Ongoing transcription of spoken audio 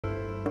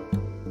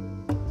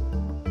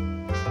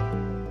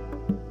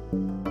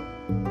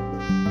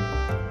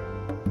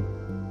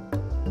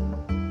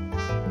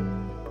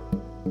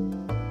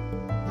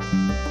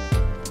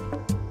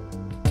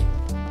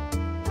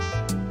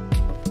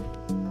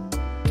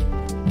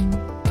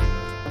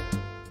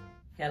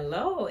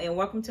Hello and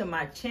welcome to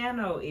my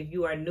channel. If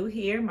you are new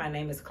here, my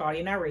name is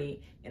Claudia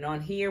Nyree, and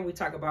on here we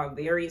talk about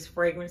various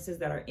fragrances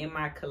that are in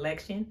my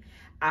collection.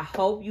 I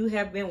hope you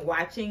have been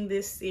watching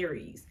this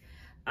series.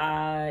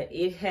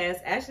 It has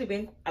actually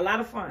been a lot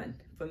of fun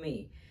for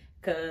me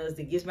because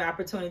it gives me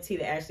opportunity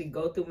to actually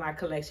go through my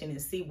collection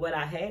and see what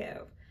I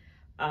have.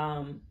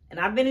 And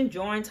I've been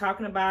enjoying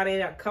talking about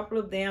it. A couple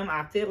of them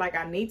I feel like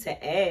I need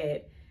to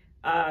add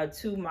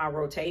to my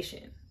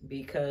rotation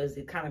because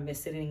it kind of been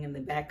sitting in the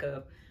back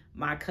of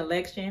my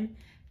collection.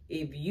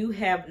 If you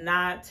have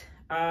not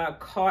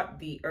caught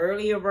the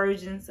earlier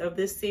versions of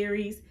this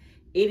series,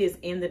 it is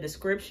in the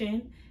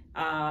description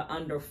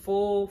under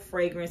full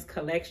fragrance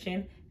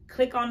collection.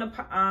 Click on the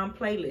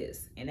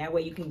playlist and that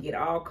way you can get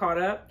all caught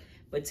up.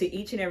 But to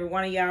each and every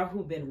one of y'all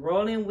who've been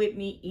rolling with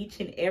me each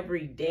and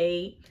every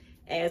day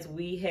as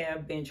we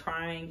have been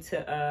trying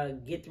to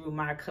get through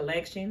my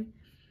collection,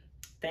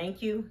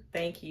 thank you,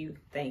 thank you,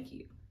 thank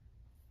you.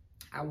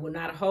 I will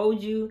not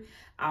hold you.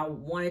 I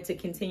wanted to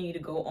continue to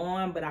go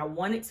on, but I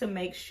wanted to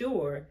make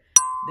sure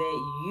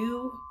that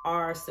you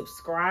are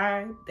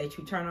subscribed, that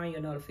you turn on your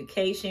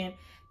notification,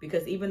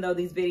 because even though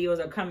these videos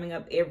are coming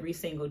up every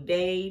single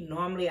day,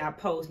 normally I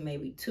post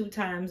maybe 2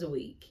 times a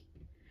week.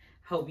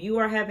 Hope you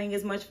are having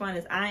as much fun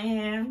as I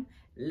am.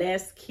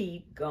 Let's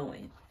keep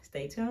going.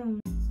 Stay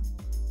tuned.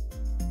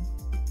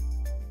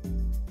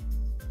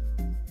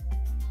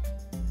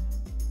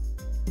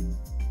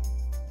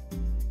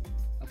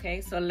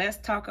 Okay, so let's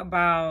talk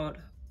about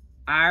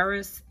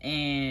Iris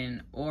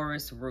and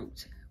Orris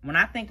Root. When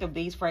I think of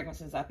these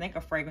fragrances, I think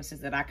of fragrances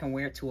that I can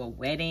wear to a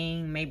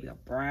wedding. Maybe a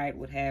bride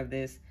would have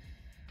this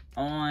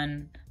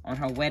on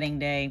her wedding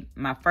day.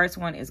 My first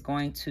one is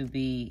going to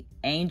be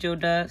Angel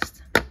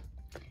Dust.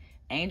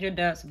 Angel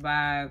Dust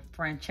by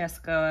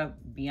Francesca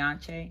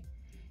Bianchi.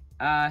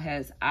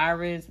 Has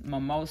iris,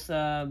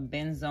 mimosa,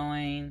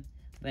 benzoin,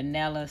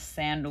 vanilla,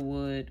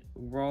 sandalwood,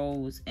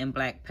 rose, and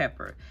black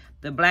pepper.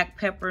 The black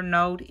pepper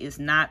note is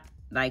not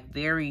like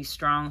very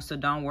strong, so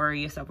don't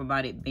worry yourself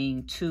about it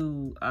being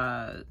too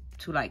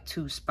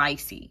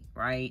spicy,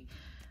 right?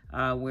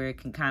 Where it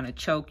can kind of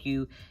choke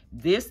you.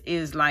 This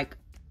is like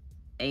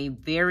a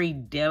very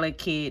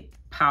delicate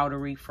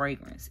powdery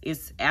fragrance.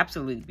 It's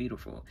absolutely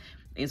beautiful.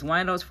 It's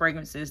one of those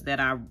fragrances that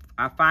I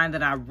find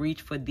that I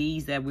reach for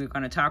these that we're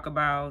going to talk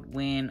about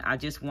when I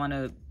just want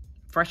to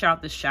fresh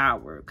out the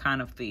shower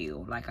kind of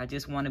feel. Like I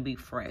just want to be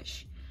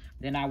fresh.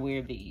 Then I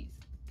wear these.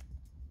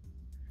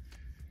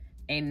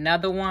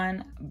 Another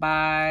one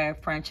by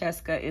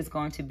Francesca is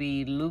going to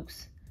be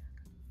Luke's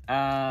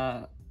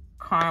Karma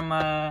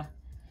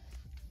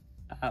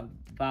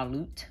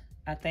Volute,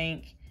 I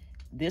think.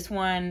 This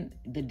one,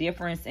 the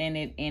difference in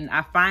it, and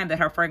I find that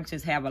her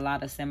fragrances have a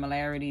lot of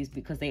similarities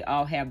because they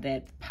all have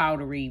that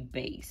powdery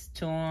base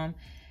to them.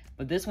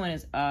 But this one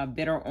is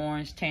bitter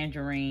orange,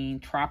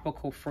 tangerine,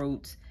 tropical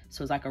fruits.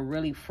 So it's like a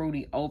really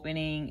fruity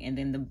opening, and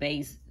then the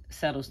base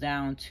settles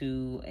down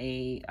to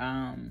a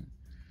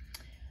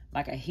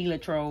like a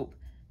heliotrope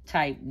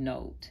type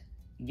note,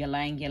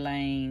 ylang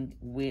ylang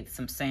with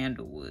some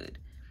sandalwood.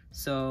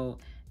 So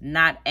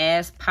not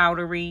as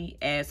powdery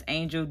as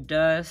Angel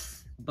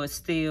Dust, but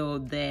still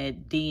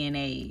that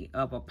DNA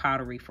of a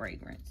powdery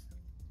fragrance.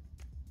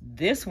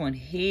 This one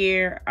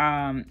here,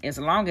 as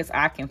long as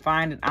I can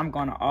find it, I'm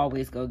gonna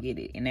always go get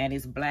it, and that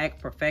is Black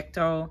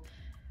Perfecto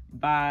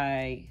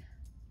by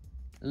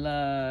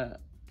La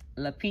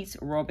Petite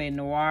Robe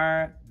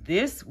Noire.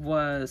 This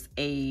was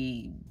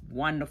a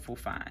wonderful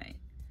find.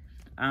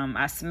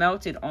 I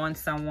smelt it on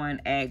someone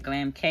at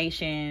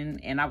Glamcation,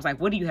 and I was like,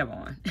 what do you have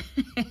on?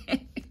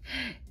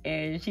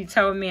 And she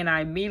told me, and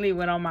I immediately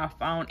went on my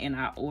phone and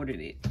I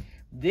ordered it.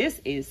 This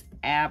is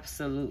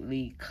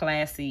absolutely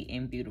classy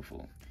and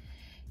beautiful.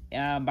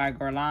 By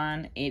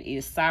Guerlain. It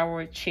is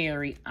sour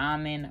cherry,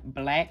 almond,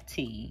 black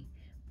tea,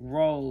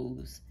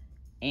 rose,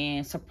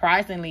 and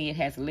surprisingly, it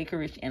has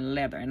licorice and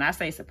leather. And I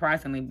say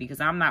surprisingly because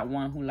I'm not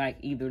one who like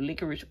either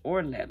licorice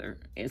or leather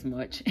as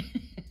much.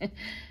 The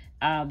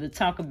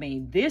tonka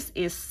bean. This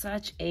is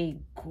such a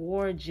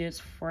gorgeous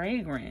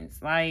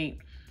fragrance. Like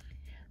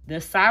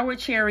the sour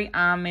cherry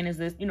almond is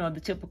this, you know,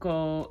 the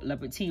typical La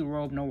Petite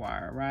Robe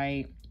Noire,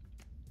 right?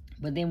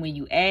 But then when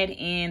you add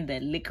in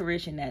that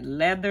licorice and that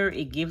leather,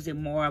 it gives it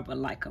more of a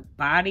like a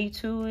body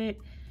to it.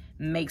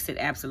 Makes it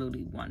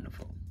absolutely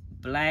wonderful.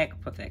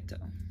 Black Perfecto.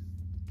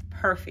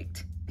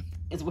 Perfect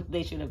is what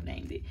they should have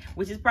named it,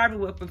 which is probably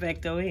what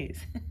Perfecto is.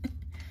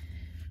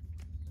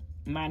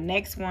 My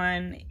next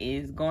one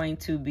is going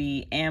to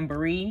be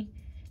Ambery.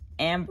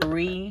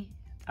 Ambery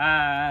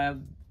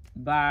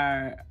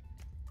by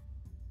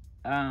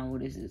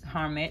what is this?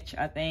 Harmech,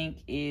 I think,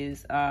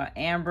 is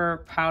amber,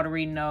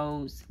 powdery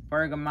notes,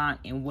 bergamot,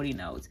 and woody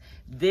notes.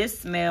 This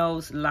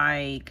smells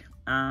like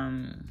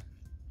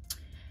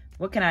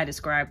what can I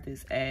describe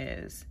this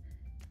as?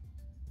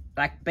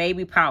 Like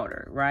baby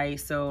powder, right?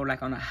 So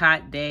like on a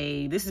hot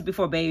day, this is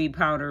before baby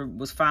powder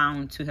was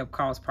found to have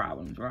caused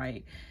problems,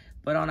 right?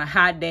 But on a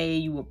hot day,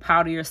 you would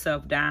powder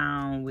yourself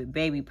down with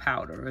baby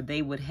powder, or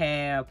they would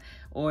have,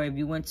 or if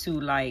you went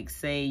to, like,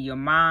 say, your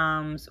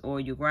mom's or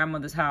your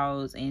grandmother's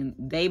house, and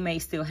they may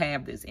still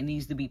have this. It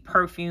needs to be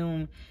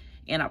perfumed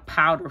in a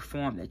powder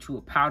form that you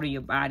would powder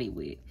your body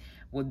with.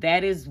 Well,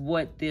 that is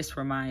what this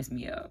reminds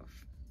me of.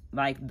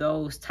 Like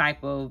those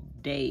type of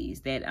days,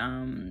 that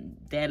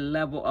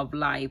level of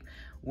life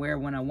where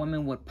when a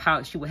woman would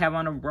powder, she would have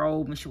on a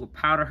robe and she would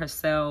powder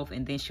herself,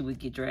 and then she would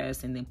get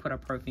dressed and then put her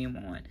perfume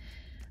on.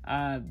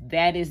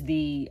 That is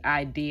the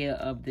idea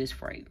of this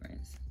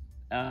fragrance.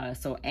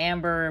 So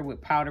amber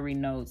with powdery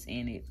notes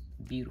in it,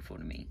 beautiful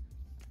to me.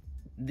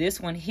 This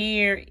one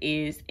here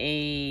is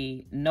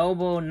a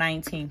Noble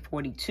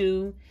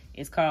 1942.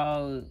 It's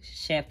called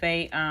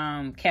Cafe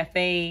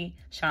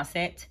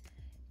Chancette.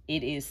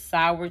 It is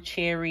sour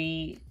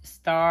cherry,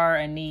 star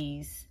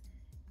anise.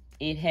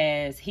 It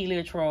has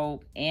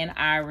heliotrope and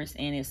iris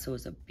in it, so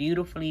it's a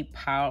beautifully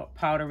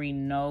powdery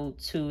note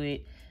to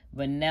it,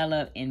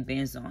 vanilla and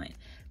benzoin.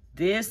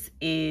 This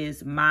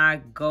is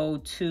my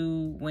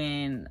go-to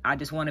when I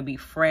just want to be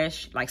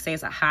fresh. Like, say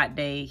it's a hot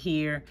day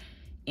here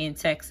in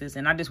Texas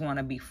and I just want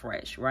to be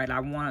fresh, right?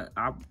 I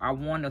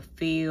want to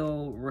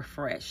feel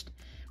refreshed,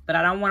 but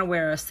I don't want to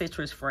wear a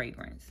citrus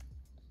fragrance.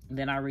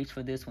 Then I reach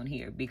for this one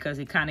here because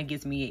it kind of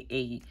gives me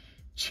a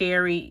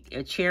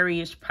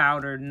cherryish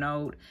powder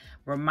note.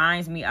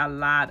 Reminds me a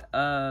lot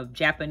of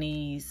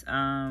Japanese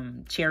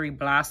cherry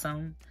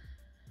blossom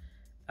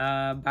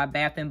by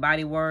Bath and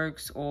Body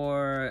Works,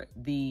 or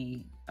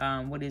the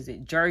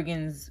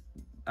Jergens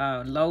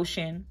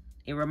lotion.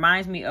 It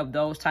reminds me of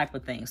those type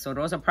of things. So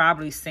those are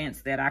probably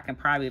scents that I can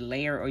probably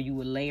layer, or you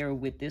would layer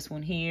with this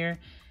one here,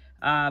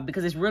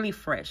 because it's really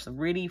fresh, a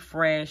really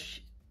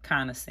fresh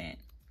kind of scent.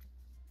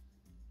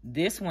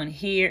 This one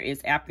here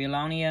is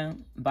Apollonia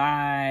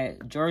by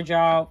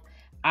Georgov.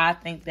 I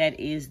think that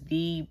is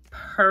the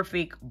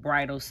perfect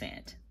bridal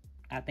scent.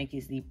 I think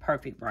it's the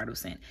perfect bridal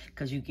scent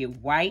because you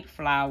get white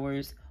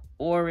flowers,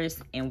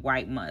 orris, and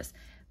white musk.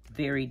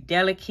 Very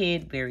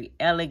delicate, very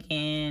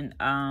elegant.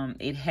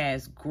 It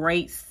has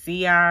great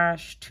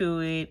sillage to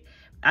it.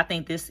 I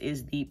think this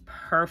is the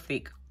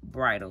perfect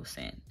bridal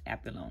scent,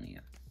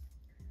 Apollonia.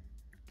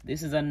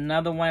 This is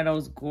another one of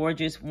those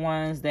gorgeous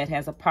ones that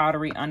has a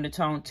powdery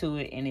undertone to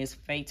it, and it's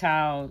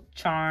Fatal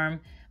Charm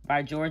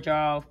by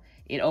Georgov.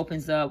 It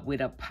opens up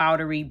with a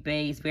powdery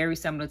base, very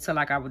similar to,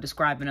 like I was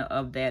describing,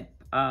 of that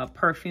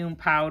perfume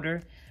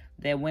powder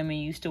that women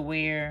used to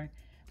wear.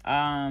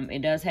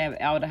 It does have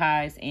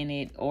aldehydes in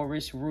it,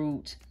 orris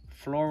root,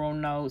 floral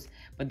notes,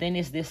 but then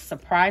it's this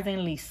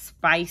surprisingly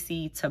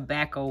spicy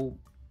tobacco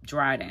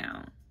dry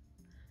down.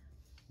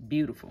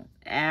 Beautiful,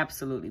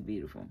 absolutely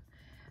beautiful.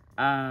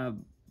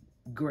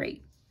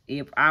 Great.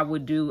 If I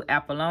would do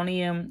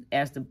Apollonia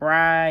as the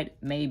bride,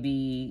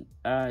 maybe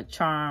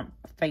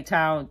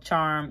Fatal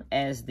Charm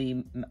as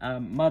the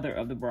mother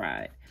of the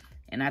bride.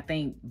 And I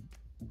think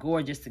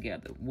gorgeous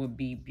together, would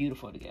be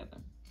beautiful together.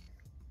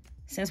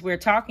 Since we're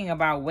talking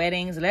about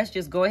weddings, let's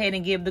just go ahead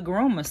and give the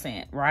groom a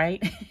scent,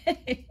 right?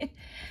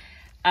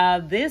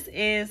 This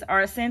is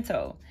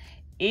Arcento.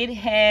 It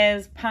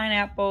has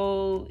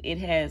pineapple, it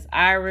has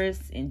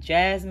iris and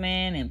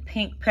jasmine and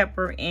pink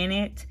pepper in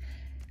it.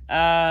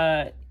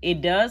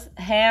 It does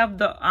have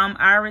the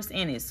iris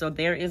in it, so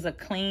there is a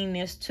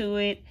cleanness to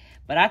it.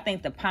 But I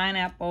think the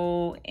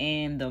pineapple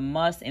and the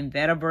musk and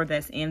vetiver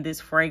that's in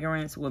this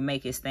fragrance will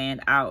make it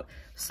stand out.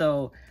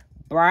 So,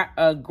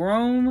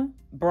 groom,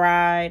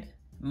 bride,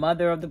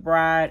 mother of the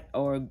bride,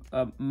 or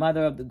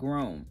mother of the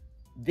groom.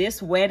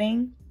 This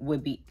wedding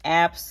would be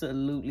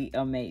absolutely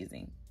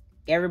amazing.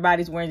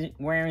 Everybody's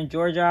wearing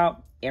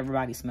Georgov.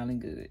 Everybody's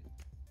smelling good.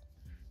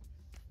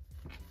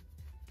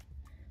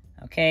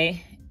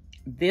 Okay.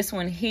 This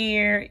one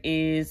here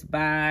is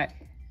by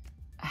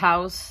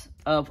House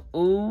of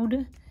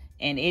Oud,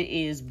 and it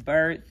is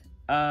Breath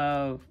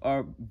of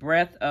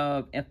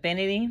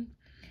Infinity,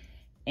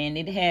 and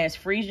it has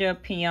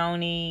freesia,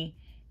 peony,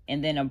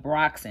 and then a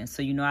Broxen.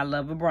 So you know I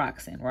love a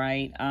Broxen,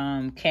 right?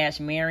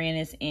 Cashmere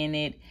is in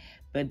it,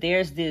 but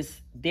there's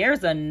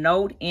a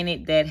note in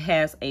it that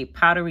has a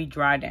powdery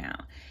dry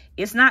down.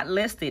 It's not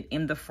listed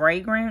in the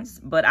fragrance,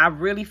 but I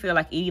really feel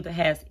like it either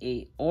has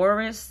a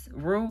orris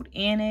root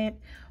in it,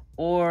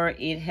 or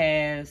it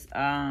has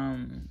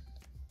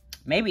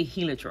maybe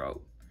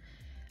heliotrope,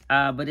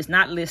 but it's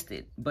not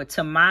listed. But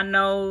to my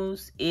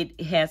nose,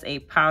 it has a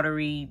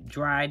powdery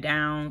dry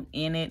down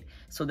in it,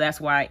 so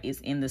that's why it's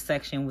in the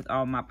section with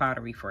all my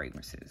powdery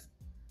fragrances.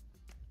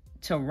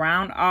 To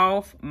round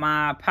off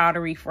my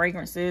powdery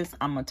fragrances,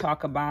 I'm gonna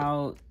talk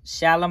about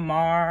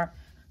Shalimar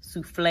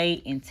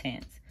Souffle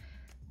Intense.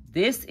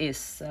 This is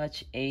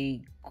such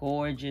a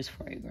gorgeous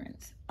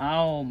fragrance.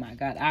 Oh my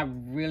God, I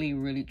really,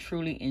 really,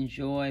 truly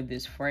enjoy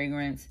this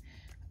fragrance.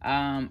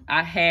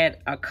 I had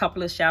a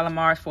couple of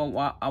Shalimars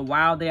for a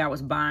while there. I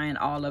was buying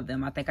all of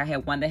them. I think I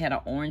had one that had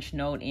an orange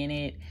note in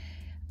it,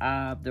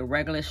 the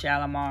regular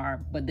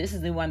Shalimar, but this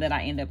is the one that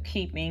I end up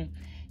keeping.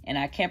 And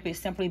I kept it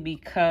simply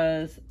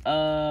because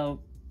of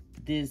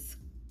this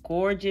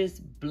gorgeous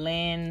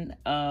blend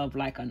of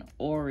like an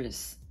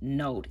Orris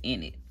note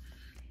in it.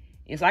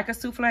 It's like a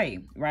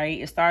souffle, right?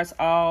 It starts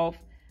off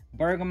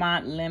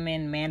bergamot,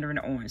 lemon, mandarin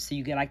orange. So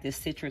you get like this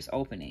citrus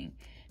opening.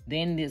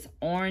 Then this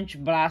orange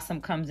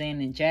blossom comes in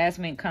and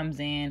jasmine comes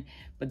in.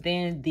 But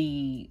then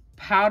the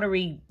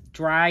powdery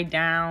dry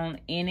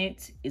down in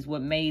it is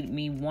what made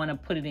me want to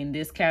put it in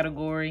this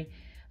category.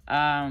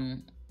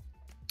 And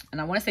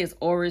I want to say it's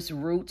Orris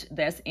root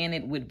that's in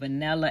it with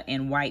vanilla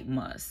and white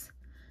musk.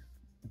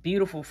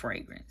 Beautiful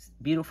fragrance.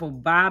 Beautiful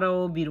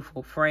bottle,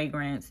 beautiful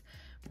fragrance.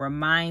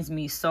 Reminds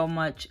me so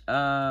much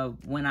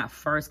of when I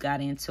first got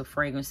into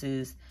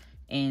fragrances,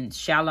 and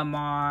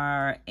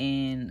Shalimar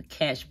and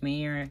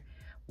Cashmere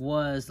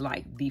was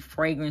like the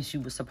fragrance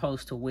you were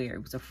supposed to wear.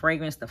 It was a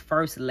fragrance the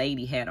first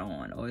lady had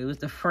on, or it was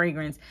the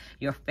fragrance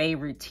your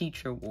favorite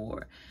teacher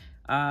wore.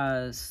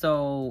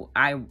 So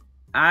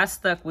I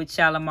stuck with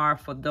Shalimar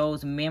for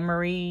those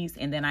memories,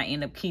 and then I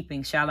end up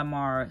keeping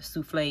Shalimar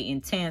Soufflé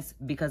Intense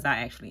because I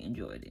actually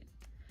enjoyed it.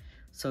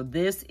 So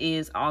this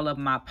is all of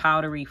my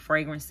powdery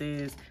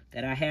fragrances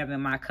that I have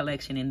in my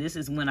collection, and this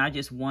is when I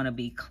just want to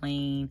be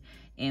clean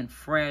and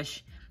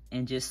fresh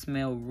and just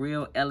smell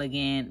real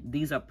elegant.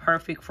 These are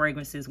perfect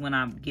fragrances when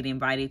I get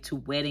invited to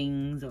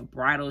weddings or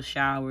bridal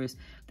showers.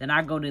 Then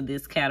I go to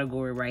this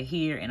category right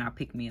here and I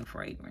pick me a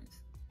fragrance.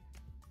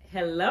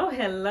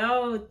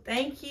 Hello.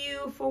 Thank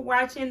you for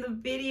watching the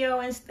video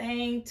and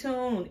staying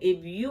tuned.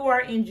 If you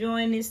are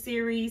enjoying this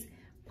series,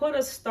 put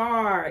a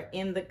star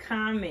in the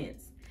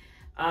comments.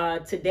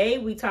 Today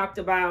we talked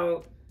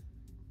about,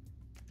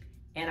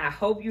 and I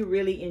hope you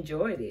really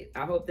enjoyed it.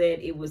 I hope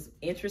that it was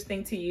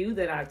interesting to you,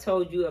 that I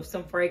told you of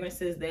some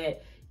fragrances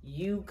that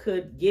you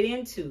could get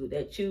into,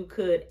 that you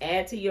could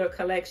add to your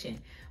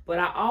collection. But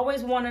I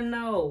always want to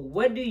know,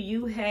 what do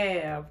you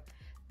have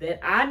that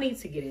I need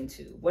to get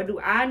into? What do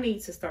I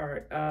need to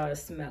start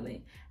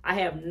smelling? I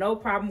have no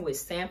problem with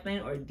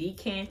sampling or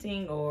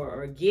decanting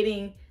or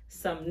getting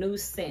some new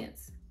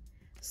scents.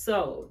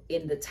 So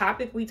in the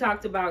topic we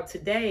talked about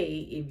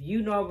today, if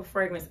you know of a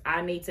fragrance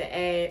I need to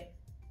add,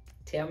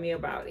 tell me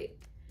about it.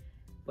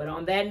 But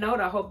on that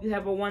note, I hope you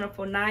have a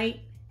wonderful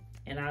night,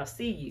 and I'll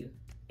see you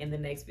in the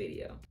next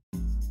video.